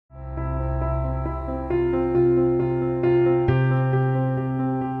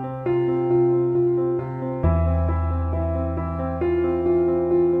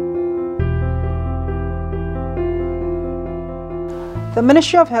The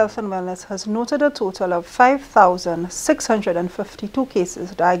Ministry of Health and Wellness has noted a total of 5,652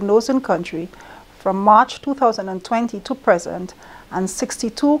 cases diagnosed in country from March 2020 to present, and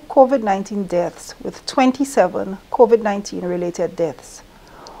 62 COVID-19 deaths, with 27 COVID-19 related deaths.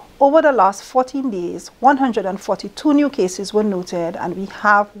 Over the last 14 days, 142 new cases were noted, and we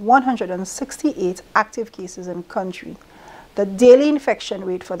have 168 active cases in country. The daily infection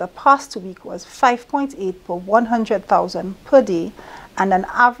rate for the past week was 5.8 per 100,000 per day, and an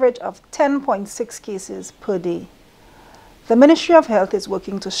average of 10.6 cases per day. The Ministry of Health is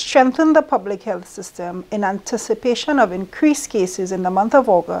working to strengthen the public health system in anticipation of increased cases in the month of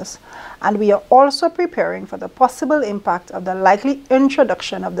August, and we are also preparing for the possible impact of the likely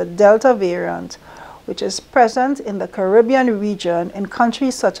introduction of the Delta variant, which is present in the Caribbean region in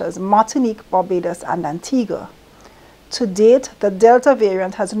countries such as Martinique, Barbados, and Antigua. To date, the Delta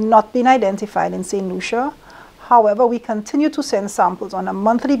variant has not been identified in Saint Lucia. However, we continue to send samples on a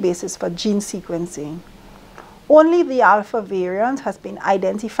monthly basis for gene sequencing. Only the Alpha variant has been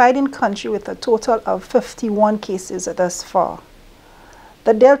identified in country, with a total of 51 cases thus far.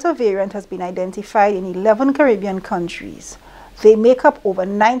 The Delta variant has been identified in 11 Caribbean countries. They make up over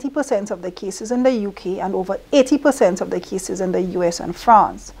 90% of the cases in the UK and over 80% of the cases in the US and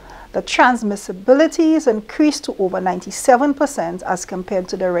France. The transmissibility is increased to over 97% as compared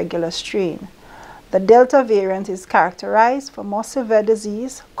to the regular strain. The Delta variant is characterized for more severe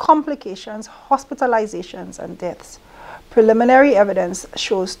disease, complications, hospitalizations, and deaths. Preliminary evidence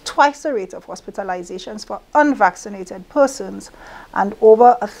shows twice the rate of hospitalizations for unvaccinated persons and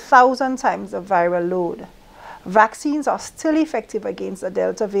over 1,000 times the viral load. Vaccines are still effective against the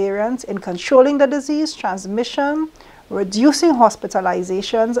Delta variant in controlling the disease transmission, reducing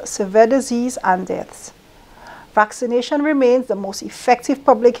hospitalizations, severe disease, and deaths. Vaccination remains the most effective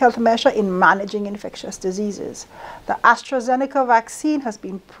public health measure in managing infectious diseases. The AstraZeneca vaccine has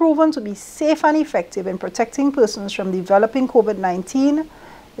been proven to be safe and effective in protecting persons from developing COVID-19,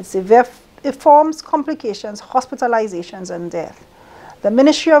 its severe forms, complications, hospitalizations, and death. The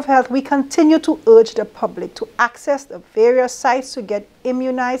Ministry of Health, we continue to urge the public to access the various sites to get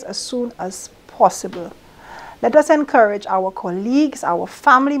immunized as soon as possible. Let us encourage our colleagues, our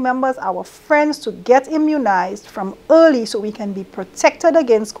family members, our friends to get immunized from early so we can be protected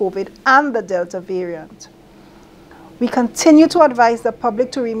against COVID and the Delta variant. We continue to advise the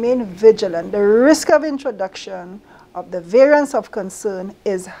public to remain vigilant. The risk of introduction of the variants of concern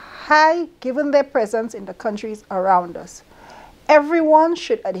is high given their presence in the countries around us. Everyone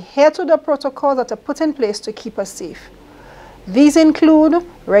should adhere to the protocols that are put in place to keep us safe. These include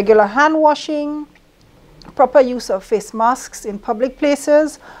regular hand washing, proper use of face masks in public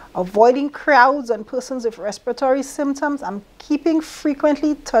places, avoiding crowds and persons with respiratory symptoms, and keeping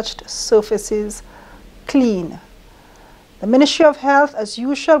frequently touched surfaces clean. The Ministry of Health, as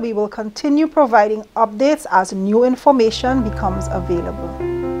usual, we will continue providing updates as new information becomes available.